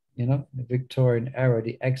 the Victorian era,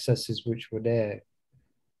 the excesses which were there,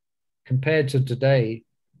 compared to today,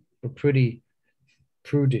 were pretty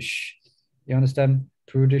prudish. You understand?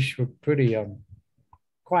 Prudish were pretty,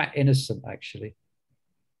 quite innocent actually.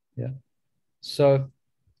 Yeah. So,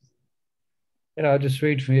 I'll just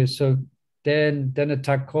read from here. So then a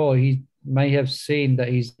Thakur, he may have seen that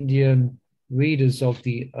his Indian readers of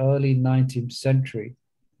the early 19th century,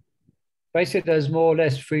 basically there's more or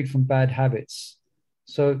less freed from bad habits.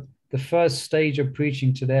 So the first stage of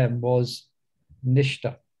preaching to them was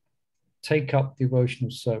nishta, take up devotional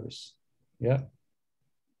service. Yeah.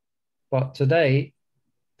 But today,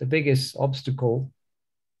 the biggest obstacle,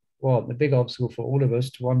 the big obstacle for all of us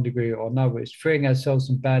to one degree or another is freeing ourselves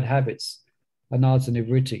from bad habits,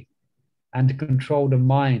 anartha-nivritti, and to control the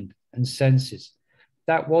mind and senses.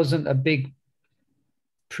 That wasn't a big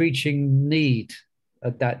preaching need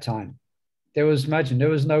at that time. There was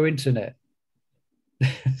no internet.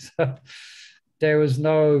 So there was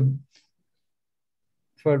no,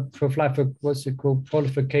 for what's it called,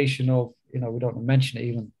 proliferation of, we don't mention it,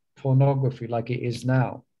 even pornography like it is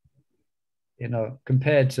now.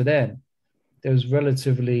 Compared to then, there was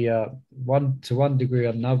relatively, to one degree or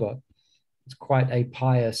another, it's quite a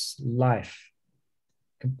pious life.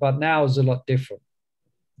 But now it's a lot different.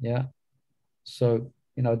 Yeah. So,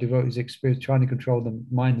 devotees experience trying to control the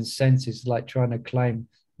mind and senses, like trying to climb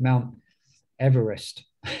Mount Everest.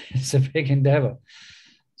 It's a big endeavor.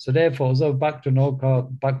 So therefore, although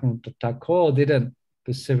Bhaktivinoda Thakur didn't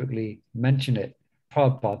specifically mention it,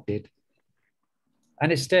 Prabhupada did.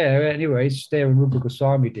 And it's there anyway, it's there, and Rupa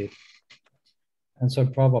Goswami did. And so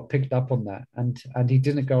Prabhupada picked up on that, and he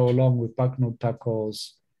didn't go along with Bhaktivinoda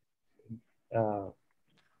Thakur's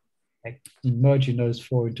merging those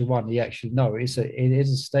four into one. He actually, no, it is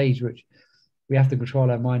a stage which we have to control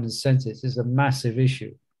our mind and senses. It's a massive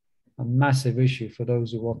issue for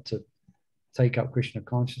those who want to take up Krishna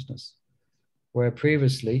consciousness, where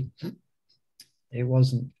previously it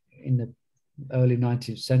wasn't. In the early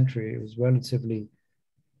 19th century, it was relatively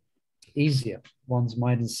easier. One's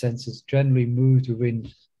mind and senses generally moved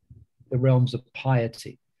within the realms of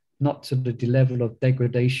piety, not to the level of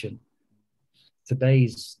degradation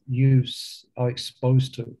today's youths are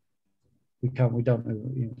exposed to. We don't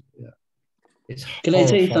know. It's Can I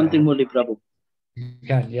say something, Murli Prabhu? You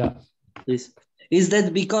can, yeah. Please. Is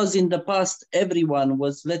that because in the past everyone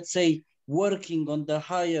was, let's say, working on the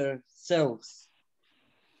higher selves?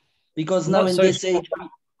 Because now in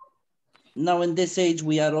this age,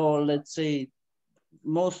 we are all, let's say,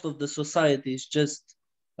 most of the society is just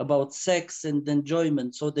about sex and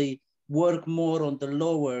enjoyment. So they work more on the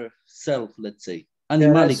lower self, let's say,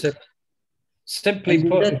 animalic. Yeah, simply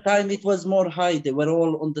put, at that time it was more high. They were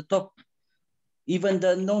all on the top. Even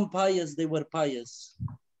the non-pious, they were pious.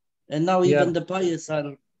 And now even the pious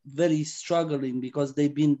are very struggling because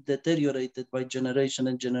they've been deteriorated by generation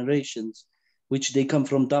and generations, which they come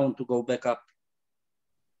from down to go back up.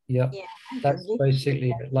 Yeah, that's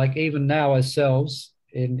basically it. Like even now ourselves,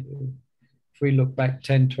 if we look back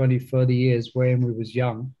 10, 20, 30 years when we was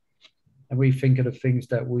young, and we think of the things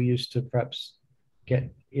that we used to perhaps get,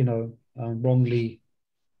 wrongly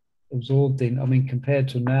absorbed in. I mean, compared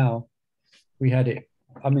to now, we had it.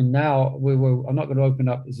 I mean, now I'm not going to open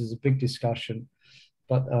up. This is a big discussion,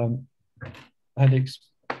 but and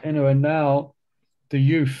now the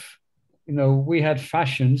youth, we had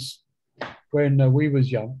fashions when we was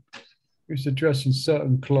young. We used to dress in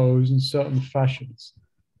certain clothes and certain fashions,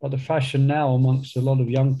 but the fashion now amongst a lot of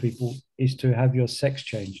young people is to have your sex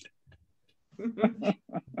changed.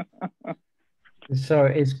 So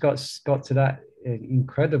it's got to that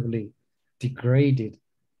incredibly degraded.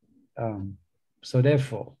 So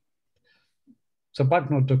therefore,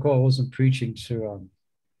 Bhaktivinoda Thakur wasn't preaching to,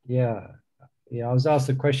 I was asked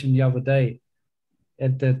a question the other day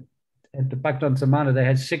at the Bhaktivinoda Samana. They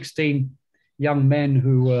had 16 young men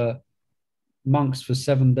who were monks for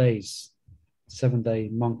 7 days, 7-day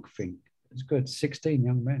monk thing. It's good, 16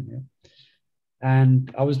 young men, yeah.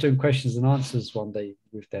 And I was doing questions and answers one day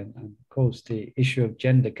with them, and of course the issue of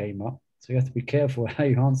gender came up. So you have to be careful how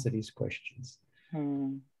you answer these questions.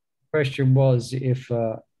 The question was, if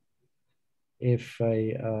a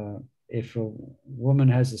woman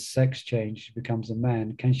has a sex change, she becomes a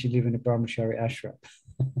man, can she live in a brahmachari ashram?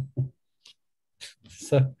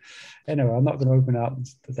 So anyway, I'm not going to open up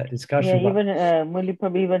that discussion. Yeah, even Murli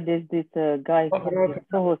Prabhu, even there's this guy from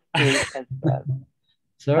Soho Street as well.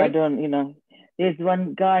 Sorry? I don't, there's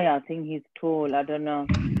one guy, I think he's tall, I don't know.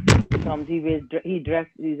 He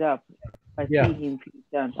dresses up. I see him few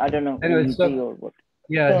times. I don't know anyway, or what.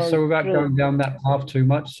 Yeah, so without going down that path too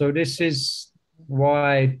much. So this is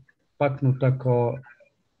why Bhaktivinoda Thakur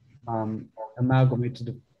amalgamated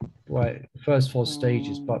the first 4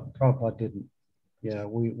 stages, but Prabhupada didn't. Yeah,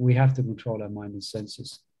 we have to control our mind and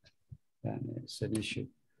senses. And it's an issue.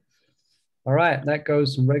 All right, that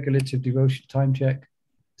goes from regulative devotion. Time check,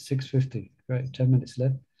 6:50. Great, 10 minutes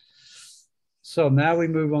left. So now we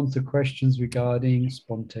move on to questions regarding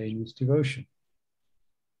spontaneous devotion.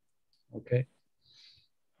 Okay.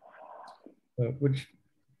 Which,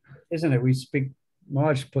 isn't it? We speak,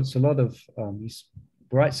 Maharaj puts a lot of, he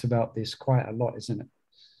writes about this quite a lot, isn't it?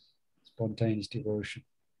 Spontaneous devotion.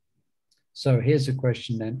 So here's a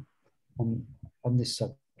question then on this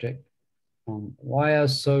subject. Why are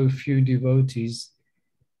so few devotees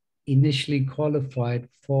initially qualified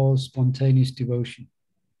for spontaneous devotion?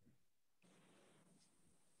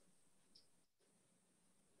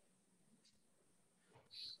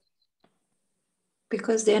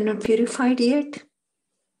 Because they are not purified yet.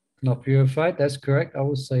 Not purified, that's correct. I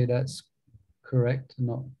would say that's correct,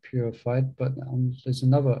 not purified, but there's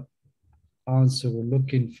another answer we're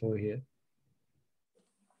looking for here.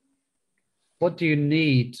 What do you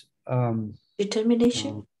need?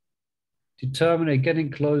 Determination. Determination,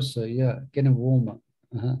 getting closer, getting warmer.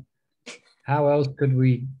 How else could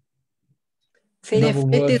we? Faith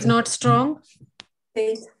is not strong.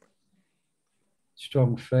 Faith.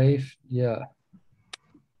 Strong faith, yeah.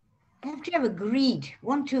 You have to have a greed,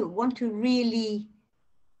 want to really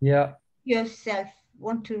yourself,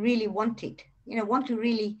 want to really want it, want to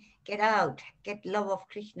really get out, get love of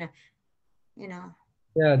Krishna,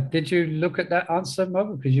 Yeah, did you look at that answer,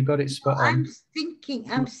 Mother? Because you got it spot on. I'm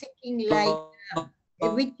thinking like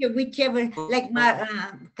whichever, like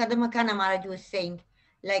Kadamakana Maharaj was saying,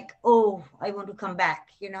 like, oh, I want to come back,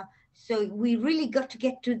 you know. So we really got to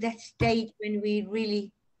get to that stage when we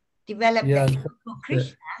really develop that for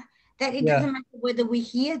Krishna, that it doesn't matter whether we're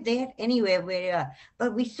here, there, anywhere where we are,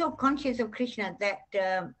 but we're so conscious of Krishna that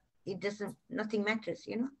nothing matters,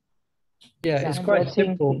 you know. Yeah, it's quite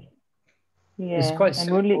simple. It's quite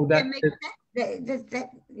simple that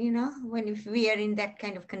you know, if we are in that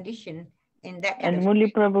kind of condition, in that kind and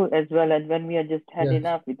Murli Prabhu as well, and when we are just had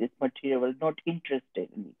enough with this material, not interested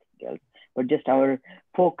in anything else, but just our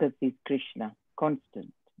focus is Krishna,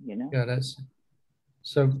 constant, you know. Yeah, that's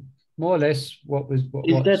so more or less what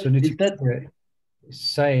Sunita is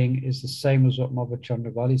saying is the same as what Mother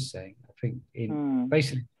Chandravali is saying. I think in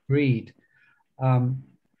basically greed,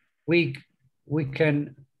 we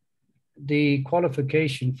can. The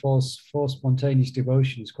qualification for spontaneous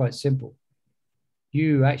devotion is quite simple.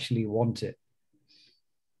 You actually want it.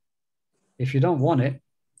 If you don't want it,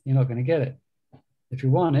 you're not going to get it. If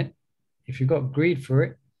you want it, if you've got greed for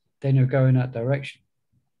it, then you're going that direction.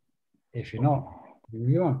 If you're not,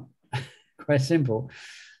 you aren't. Quite simple.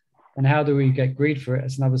 And how do we get greed for it?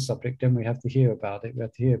 It's another subject. Then we have to hear about it. We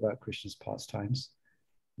have to hear about Krishna's pastimes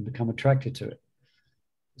and become attracted to it.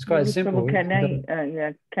 It's quite simple. Can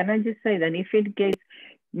I just say that if it gets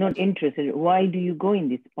not interested, why do you go in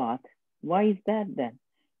this path? Why is that then?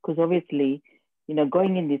 Because obviously, you know,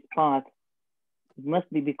 going in this path, it must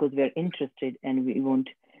be because we are interested and we want,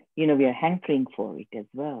 you know, we are hankering for it as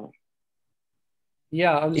well.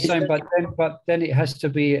 Yeah, I'm saying, but then it has to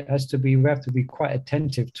be, we have to be quite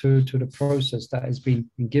attentive to the process that has been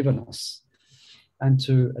given us, and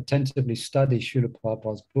to attentively study Srila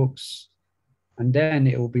Prabhupada's books. And then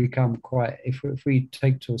it will become quite, if we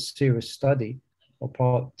take to a serious study or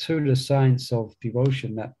part to the science of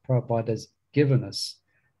devotion that Prabhupada has given us,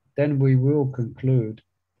 then we will conclude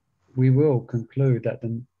that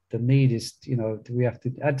the need is, you know, we have to,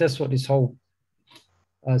 that's what this whole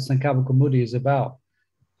Sankalpa Kaumudi is about,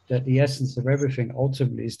 that the essence of everything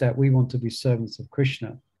ultimately is that we want to be servants of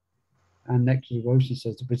Krishna. And next devotion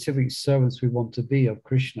says the specific servants we want to be of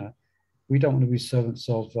Krishna. We don't want to be servants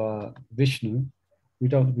of Vishnu. We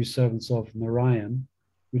don't want to be servants of Narayan.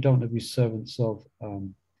 We don't want to be servants of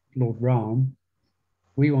Lord Ram.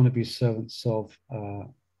 We want to be servants of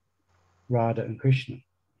Radha and Krishna.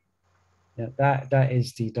 Yeah, that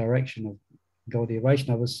is the direction of Gaudiya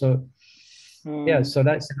Vaishnavas. So, yeah, so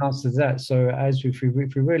that's the answer to that. So, if we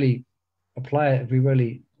really apply it, if we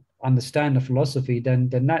really understand the philosophy, then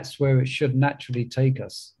that's where it should naturally take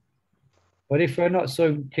us. But if we're not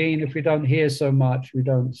so keen, if we don't hear so much, we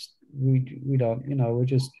don't, you know, we're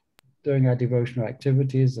just doing our devotional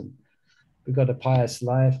activities and we've got a pious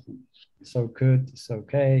life. It's so good, it's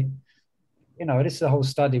okay. You know, this is the whole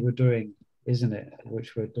study we're doing, isn't it?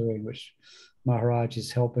 Which Maharaj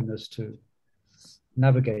is helping us to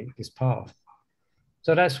navigate this path.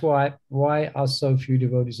 So that's why are so few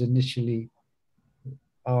devotees initially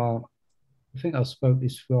I think I spoke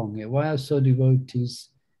this wrong here. Why are so devotees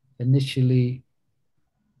initially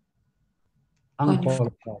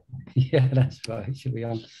unqualified? Yeah, that's right. Should be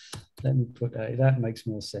let me put that. That makes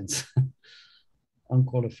more sense.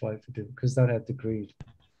 Unqualified for because they don't have the greed.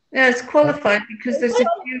 Yeah, it's qualified because there's a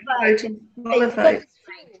few devotees qualified.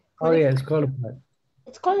 Oh yeah, it's qualified.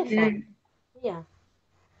 It's qualified. Yeah.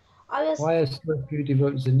 Why are so few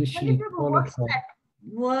devotees initially qualified?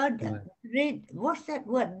 What's that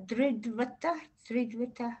word? Dridvata,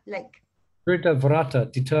 like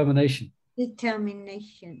Dridvrata, determination.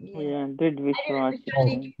 Determination. Yeah,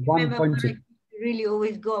 Dridvishwas. One-pointed. Really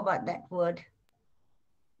always go about that word.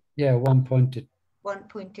 Yeah, one-pointed.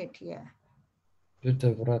 One-pointed, yeah.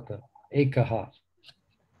 Dridvrata, Ekaha.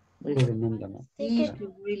 He used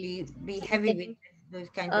to really be heavy with those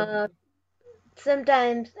kinds of.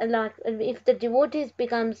 Sometimes, like if the devotees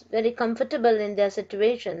becomes very comfortable in their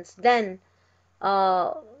situations, then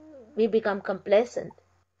we become complacent.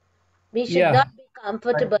 We should not be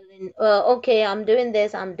comfortable in, okay, I'm doing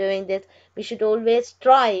this. We should always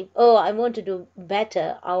strive, oh, I want to do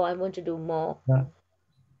better, or I want to do more.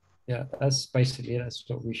 Yeah, that's basically, that's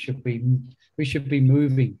what we should be. We should be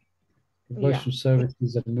moving. Devotional service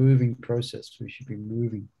is a moving process. We should be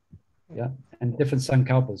moving. Yeah, and different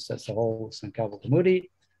sankalpas. That's the whole Sankalpa Kaumudi.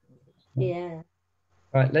 Yeah.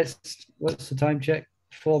 All right, what's the time check?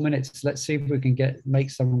 4 minutes. Let's see if we can make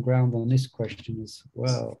some ground on this question as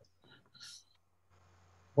well.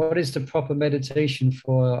 What is the proper meditation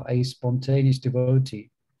for a spontaneous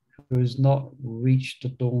devotee who has not reached the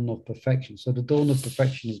dawn of perfection? So the dawn of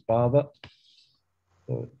perfection is Bhava.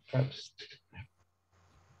 So perhaps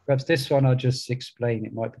this one I'll just explain.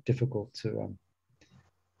 It might be difficult to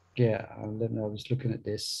Yeah, I was looking at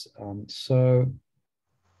this. So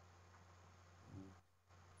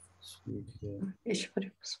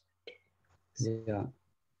yeah.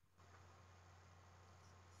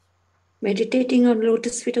 Meditating on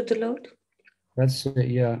lotus feet of the Lord. That's it,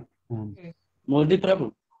 yeah. Modi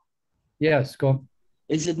Prabhu. Yes, go on.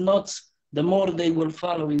 Is it not the more they will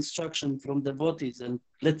follow instruction from devotees and,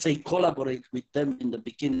 let's say, collaborate with them in the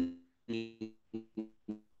beginning?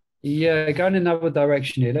 Yeah, going in another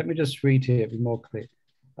direction here. Let me just read here, be more clear.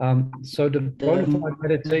 So the bona fide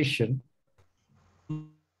meditation,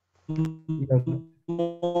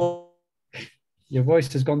 your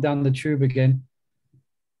voice has gone down the tube again.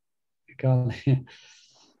 You can't hear.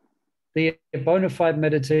 The bona fide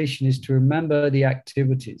meditation is to remember the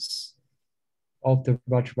activities of the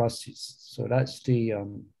Vraja-vasis. So that's the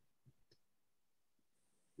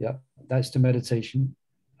that's the meditation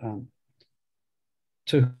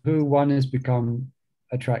to who one has become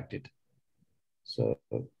attracted. So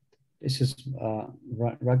this is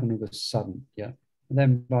Raghuna's son, yeah. And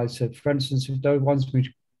then I said, for instance, if those ones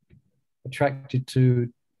which attracted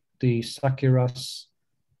to the acaryas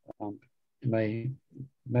may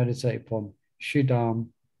meditate upon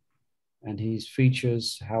Sridham and his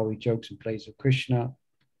features, how he jokes and plays with Krishna,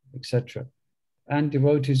 etc. And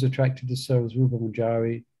devotees attracted to serve as Rupa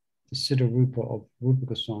Manjari, the Siddha Rupa of Rupa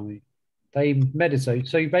Goswami. They meditate.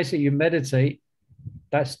 So you meditate.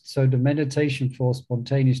 So the meditation for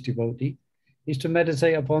spontaneous devotee is to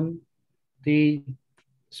meditate upon the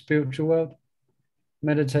spiritual world,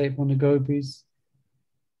 meditate upon the gopis.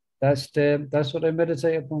 That's what they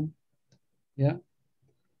meditate upon. Yeah.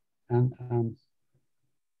 And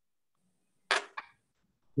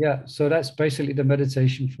yeah, so that's basically the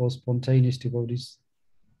meditation for spontaneous devotees.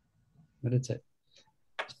 Meditate.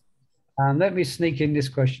 And let me sneak in this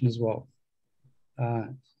question as well.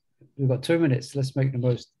 We've got 2 minutes. Let's make the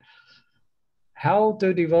most. How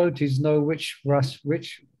do devotees know which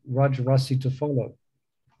Vraja-vasi to follow?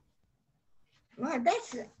 Well,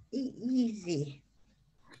 that's easy.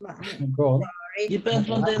 Go on. Depends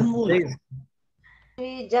on their mood.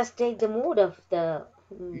 We just take the mood of the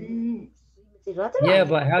Yeah,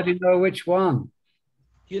 but how do you know which one?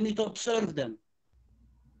 You need to observe them.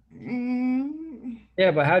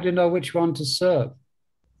 Yeah, but how do you know which one to serve?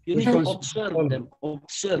 You need to observe them.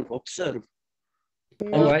 Observe.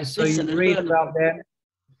 All right, so you read about them.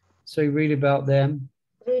 So you read about them.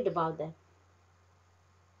 Read about them.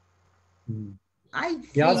 I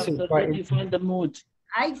think You find the mood.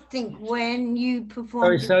 I think when you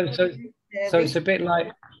perform. So it's a bit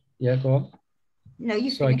like, yeah, go on. No,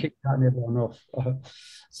 you. So I keep cutting everyone off.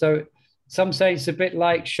 So some say it's a bit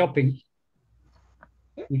like shopping.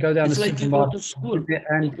 You go down the supermarket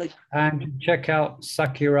and you check out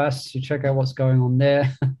acaryas, you check out what's going on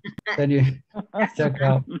there. Then you check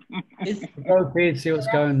out, go here, see what's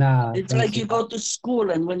going now. It's like you go to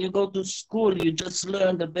school, and when you go to school, you just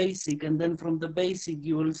learn the basic, and then from the basic,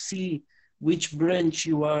 you will see which branch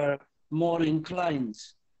you are more inclined.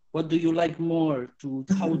 What do you like more?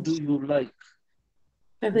 How do you like?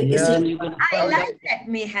 Yeah. I like that,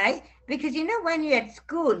 Mihai, because when you're at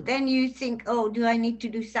school, then you think, oh, do I need to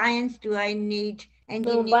do science? Do I need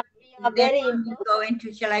engineering? No, but we are very you go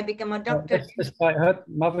into, shall I become a doctor? Just like her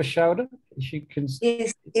mother shouted, she can.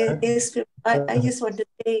 Yes. I just want to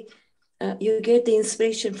say, you get the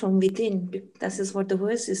inspiration from within. That is what the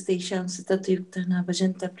verse is. So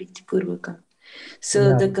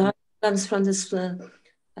the God comes from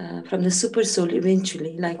the super soul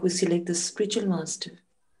eventually, like we select the spiritual master.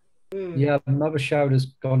 Yeah, Mother Shout has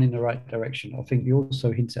gone in the right direction. I think you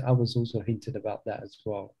also others also hinted about that as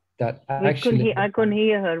well. That actually, I couldn't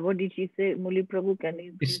hear her. What did she say, Muli Prabhu? Can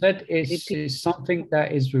you? She said it's something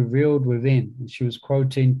that is revealed within. And she was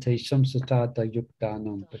quoting Te Samsatata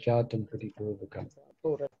Yuktanam Pajatam Pradipurvakam.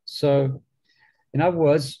 So, in other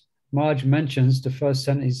words, Marge mentions, the first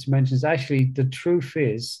sentence mentions, actually the truth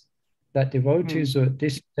is that devotees are at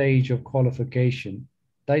this stage of qualification,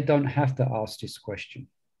 they don't have to ask this question.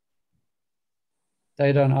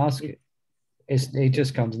 They don't ask it. It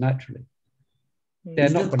just comes naturally. They're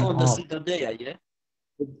not going to ask.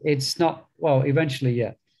 It's not, well, eventually,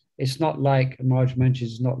 yeah. It's not like Marge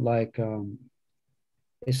mentions, it's not like,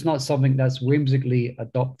 it's not something that's whimsically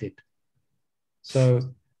adopted. So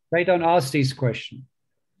they don't ask these questions.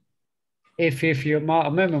 If you, I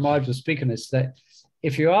remember Marge was speaking this, that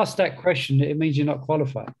if you ask that question, it means you're not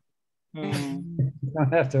qualified. You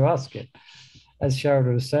don't have to ask it, as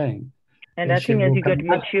Sharada was saying. And I think as you get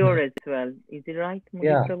mature as well, is it right?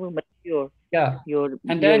 Yeah. Mature. Yeah.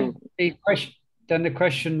 Then the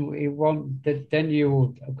question, we want that. Then you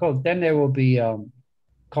will, of course. Then there will be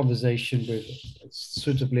conversation with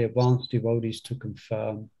suitably advanced devotees to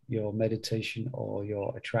confirm your meditation or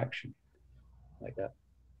your attraction, like that.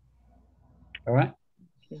 All right.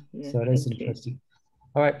 Yeah, So that's thank you. interesting.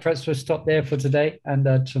 All right, perhaps we'll stop there for today, and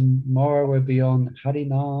tomorrow we'll be on Hare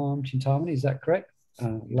Chintamani. Is that correct?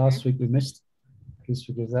 Last week we missed. Please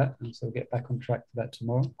forgive that, and so we'll get back on track for that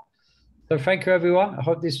tomorrow. So thank you, everyone. I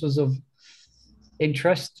hope this was of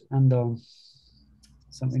interest and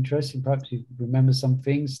some interesting. Perhaps you remember some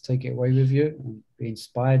things, take it away with you, and be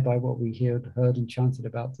inspired by what we heard and chanted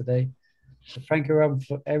about today. So thank you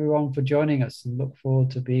everyone for joining us, and look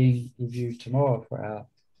forward to being with you tomorrow for our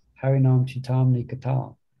Hare Chintamani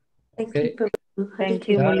Katha. Thank you, Prabhu. Thank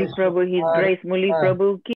you, Muli Prabhu. His Grace Muli Prabhu.